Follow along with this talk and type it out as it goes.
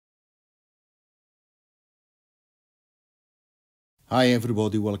Hi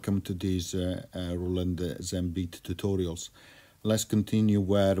everybody, welcome to these Roland Zenbeats tutorials. Let's continue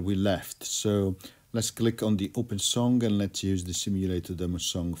where we left. So let's click on the open song and let's use the simulator demo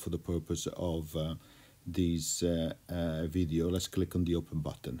song for the purpose of this video. Let's click on the open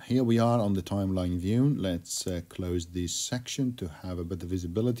button. Here we are on the timeline view. Let's close this section to have a better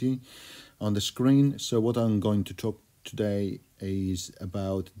visibility on the screen. So what I'm going to talk today is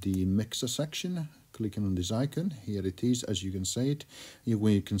about the mixer section. Clicking on this icon, here it is, as you can see it.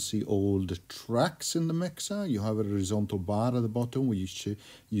 Where you can see all the tracks in the mixer. You have a horizontal bar at the bottom where you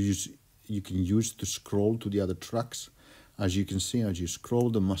can use to scroll to the other tracks. As you can see, as you scroll,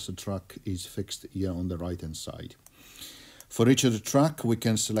 the master track is fixed here on the right hand side. For each of the track, we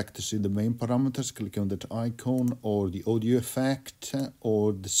can select to see the main parameters, click on that icon, or the audio effect,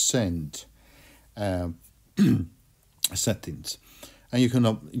 or the send settings. And you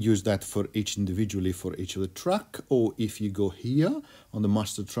can use that for each individually for each of the track, or if you go here on the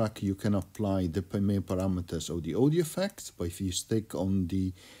master track, you can apply the main parameters of the audio effects. But if you stick on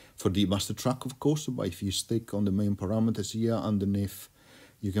for the master track, of course, but if you stick on the main parameters here underneath,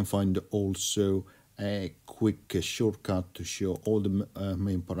 you can find also a quick shortcut to show all the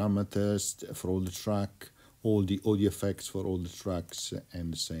main parameters for all the track, all the audio effects for all the tracks,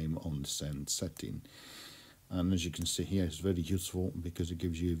 and the same on the send setting. And as you can see here, it's very useful because it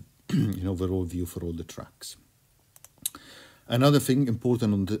gives you an overall view for all the tracks. Another thing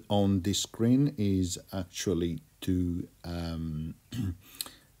important on this screen is actually to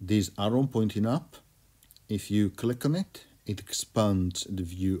this arrow pointing up. If you click on it, it expands the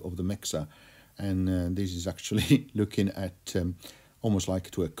view of the mixer. And this is actually looking at almost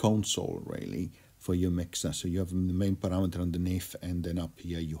like to a console, really, for your mixer. So you have the main parameter underneath, and then up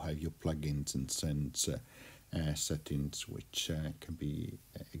here you have your plugins and sends settings, which can be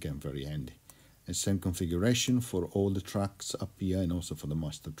again very handy. And same configuration for all the tracks up here, and also for the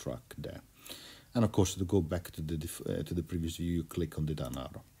master track there. And of course, to go back to the previous view, you click on the down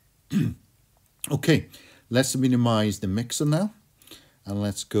arrow. Okay, let's minimize the mixer now, and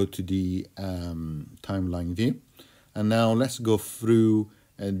let's go to the timeline view. And now let's go through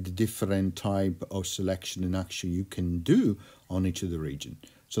the different type of selection and action you can do on each of the region.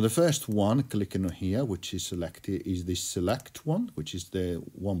 So the first one, clicking on here, which is selected, is the select one, which is the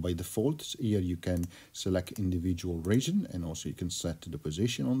one by default. So here you can select individual region, and also you can set the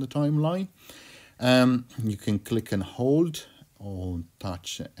position on the timeline. You can click and hold, or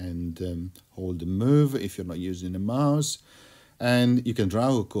touch and hold and move if you're not using a mouse. And you can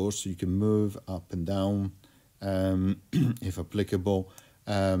drag, of course, so you can move up and down, if applicable,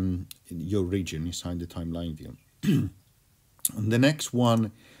 your region inside the timeline view. And the next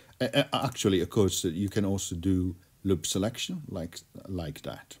one, actually, of course, you can also do loop selection like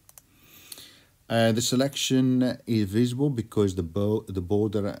that. The selection is visible because the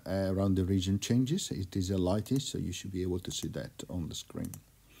border around the region changes. It is highlighted, so you should be able to see that on the screen.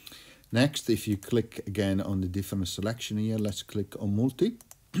 Next, if you click again on the different selection here, let's click on multi.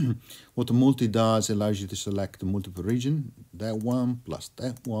 What the multi does, allows you to select multiple region, that one plus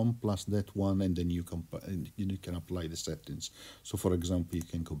that one plus that one, and then you can apply the settings. So for example, you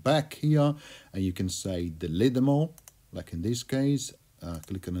can go back here and you can say delete them all, like in this case,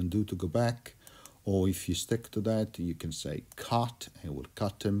 click on undo to go back. Or if you stick to that, you can say cut, and we'll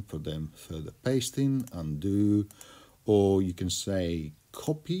cut them for them further pasting, undo. Or you can say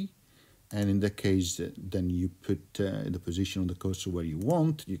copy, and in that case, then you put the position on the cursor where you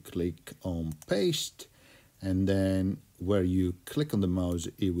want. You click on paste, and then where you click on the mouse,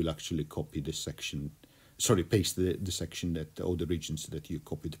 it will actually copy the section. Sorry, paste the section that all the regions that you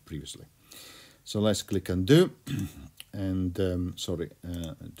copied previously. So let's click undo, and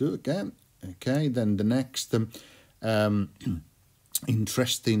do again. Okay, then the next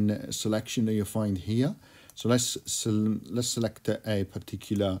interesting selection that you find here. So let's select a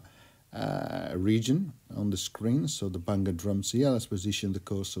particular region on the screen. So the banger drums here, let's position the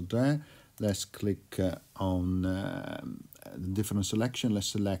cursor there. Let's click on the different selection. Let's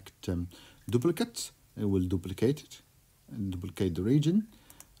select duplicate. It will duplicate it and duplicate the region.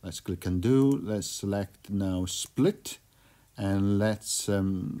 Let's click undo. Let's select now split, and let's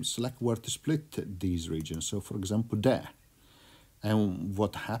select where to split these regions. So for example, there. And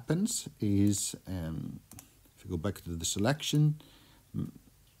what happens is, if you go back to the selection,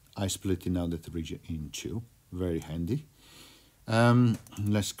 I split now that region in two, very handy.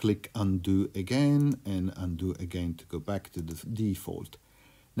 Let's click undo again and undo again to go back to the default.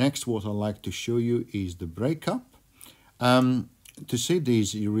 Next, what I'd like to show you is the breakup. to see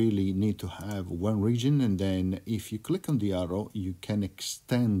this, you really need to have one region, and then if you click on the arrow, you can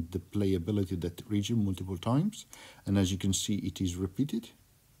extend the playability of that region multiple times. And as you can see, it is repeated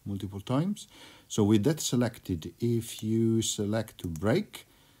multiple times. So with that selected, if you select to break,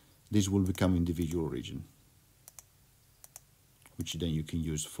 this will become individual region, which then you can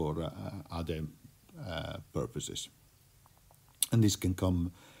use for other purposes. And this can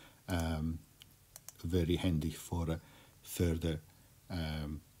come very handy for further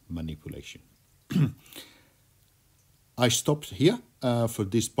manipulation. I stopped here for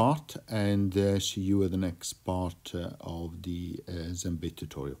this part, and see you at the next part of the Zenbeats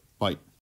tutorial. Bye.